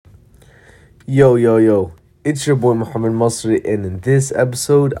Yo, yo, yo. It's your boy Muhammad Masri, and in this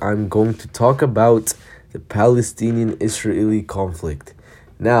episode, I'm going to talk about the Palestinian Israeli conflict.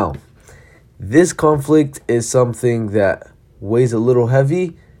 Now, this conflict is something that weighs a little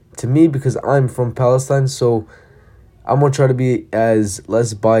heavy to me because I'm from Palestine, so I'm going to try to be as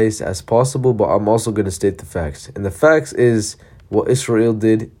less biased as possible, but I'm also going to state the facts. And the facts is what Israel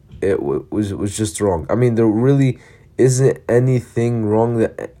did, it was just wrong. I mean, there really isn't anything wrong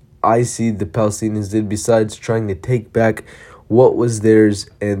that I see the Palestinians did besides trying to take back what was theirs,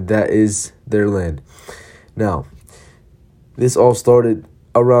 and that is their land. Now, this all started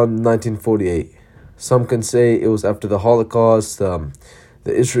around 1948. Some can say it was after the Holocaust. The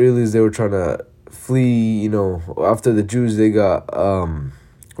Israelis, they were trying to flee, after the Jews, they got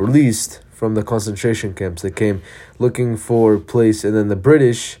released from the concentration camps. They came looking for a place, and then the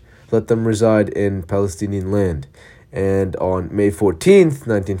British let them reside in Palestinian land. And on May 14th,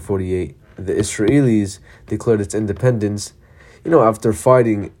 1948, the Israelis declared its independence, after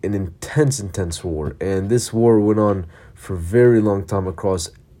fighting an intense war. And this war went on for a very long time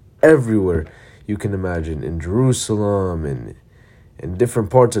across everywhere you can imagine, in Jerusalem and in different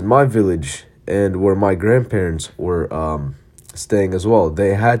parts of my village and where my grandparents were staying as well.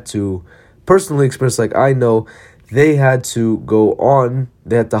 They had to personally experience, like I know, they had to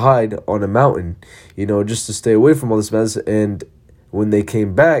they had to hide on a mountain, just to stay away from all this mess. And when they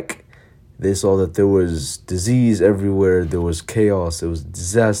came back, they saw that there was disease everywhere, there was chaos, it was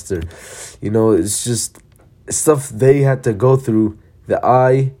disaster. It's just stuff they had to go through that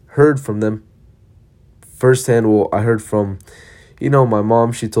I heard from them firsthand. Well, I heard from, my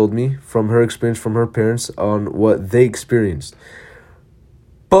mom. She told me from her experience, from her parents, on what they experienced.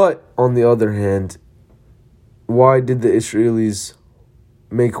 But on the other hand, why did the Israelis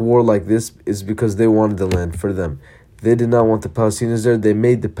make war like this? Is because they wanted the land for them. They did not want the Palestinians there. They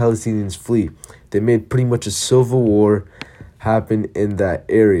made the Palestinians flee. They made pretty much a civil war happen in that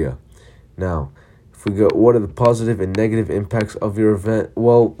area. Now, if we go, what are the positive and negative impacts of your event?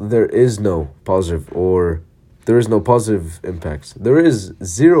 Well, there is no positive impacts. There is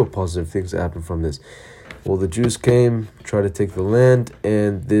zero positive things that happen from this. Well, the Jews came, tried to take the land,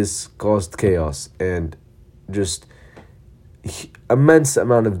 and this caused chaos and just immense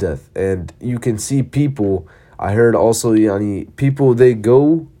amount of death. And you can see people, I heard also, people, they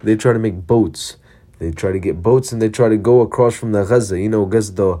try to make boats. They try to get boats and they try to go across from the Gaza.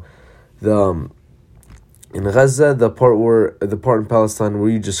 Gaza, in Gaza, the part in Palestine where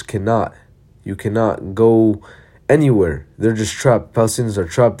you cannot go anywhere. They're just trapped. Palestinians are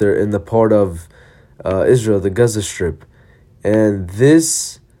trapped there in the part of Israel, the Gaza Strip. And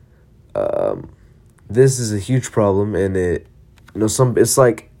this is a huge problem, and it's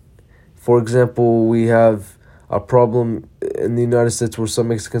like, for example, we have a problem in the United States where some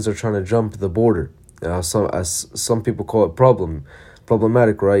Mexicans are trying to jump the border. Some people call it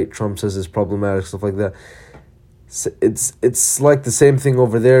problematic, right? Trump says it's problematic, stuff like that. It's like the same thing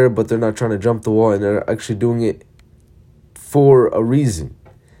over there, but they're not trying to jump the wall, and they're actually doing it for a reason,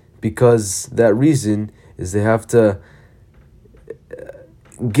 because that reason is they have to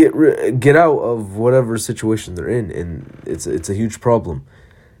get out of whatever situation they're in, and it's a huge problem.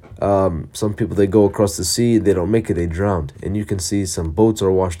 Some people, they go across the sea, they don't make it, they drown, and you can see some boats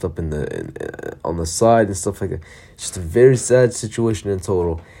are washed up on the side and stuff like that. It's just a very sad situation in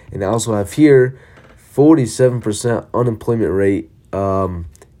total. And I also have here 47% unemployment rate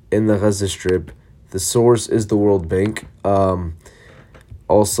in the Gaza Strip. The source is the World Bank.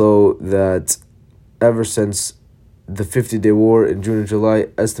 Also, that ever since the 50-day war in June and July,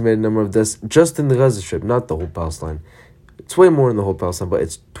 estimated number of deaths just in the Gaza Strip, not the whole Palestine. It's way more in the whole Palestine, but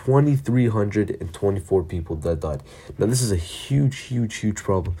it's 2,324 people that died. Now, this is a huge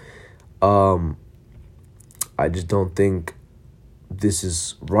problem. I just don't think this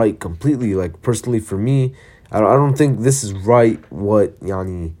is right completely. Like, personally, for me, I don't think this is right.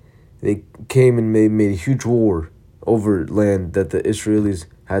 They came and made a huge war over land that the Israelis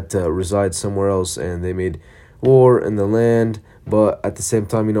had to reside somewhere else, and they made war in the land. But at the same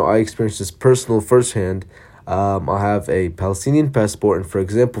time, I experienced this firsthand. I have a Palestinian passport, and for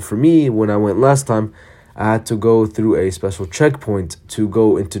example, for me, when I went last time, I had to go through a special checkpoint to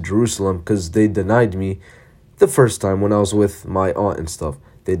go into Jerusalem because they denied me the first time when I was with my aunt and stuff.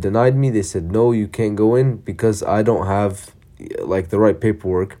 They denied me. They said, no, you can't go in because I don't have the right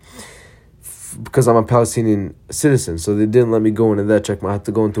paperwork, because I'm a Palestinian citizen. So they didn't let me go into that checkpoint. I had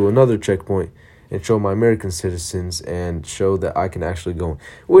to go into another checkpoint and show my American citizens and show that I can actually go in.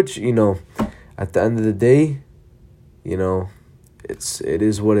 Which, at the end of the day, it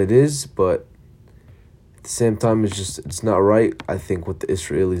is what it is. But At the same time, it's not right, I think, what the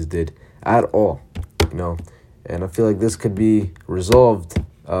Israelis did at all, you know. And I feel like this could be resolved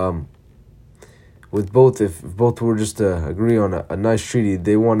with both. If both were just to agree on a nice treaty.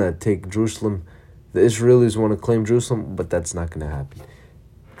 They want to take Jerusalem. The Israelis want to claim Jerusalem, but that's not going to happen.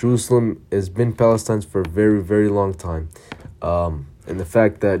 Jerusalem has been Palestine's for a very, very long time. And the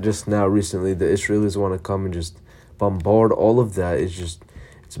fact that just now, recently, the Israelis want to come and just bombard all of that is just,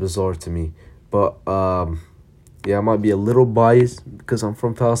 it's bizarre to me. But, yeah, I might be a little biased because I'm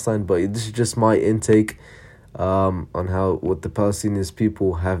from Palestine, but this is just my intake on what the Palestinian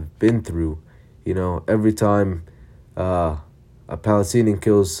people have been through. You know, every time a Palestinian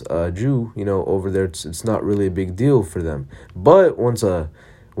kills a Jew, you know, over there, it's not really a big deal for them. But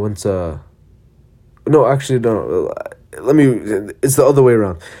it's the other way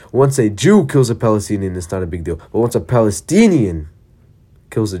around. Once a Jew kills a Palestinian, it's not a big deal. But once a Palestinian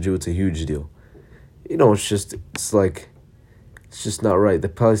kills a Jew, it's a huge deal. You know, it's just not right. The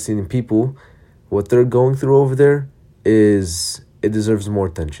Palestinian people, what they're going through over there it deserves more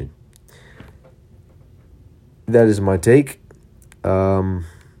attention. That is my take on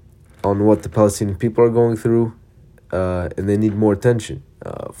what the Palestinian people are going through, and they need more attention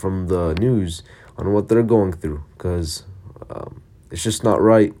from the news on what they're going through, because it's just not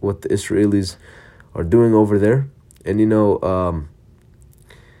right what the Israelis are doing over there. And you know,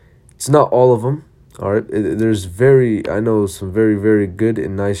 it's not all of them. All right, I know some very, very good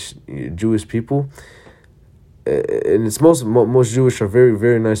and nice Jewish people, and it's most Jewish are very,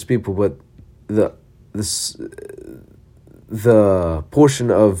 very nice people, but the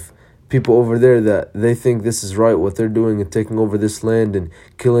portion of people over there that they think this is right, what they're doing and taking over this land and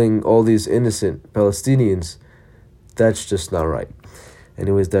killing all these innocent Palestinians, that's just not right.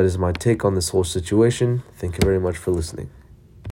 Anyways, that is my take on this whole situation. Thank you very much for listening.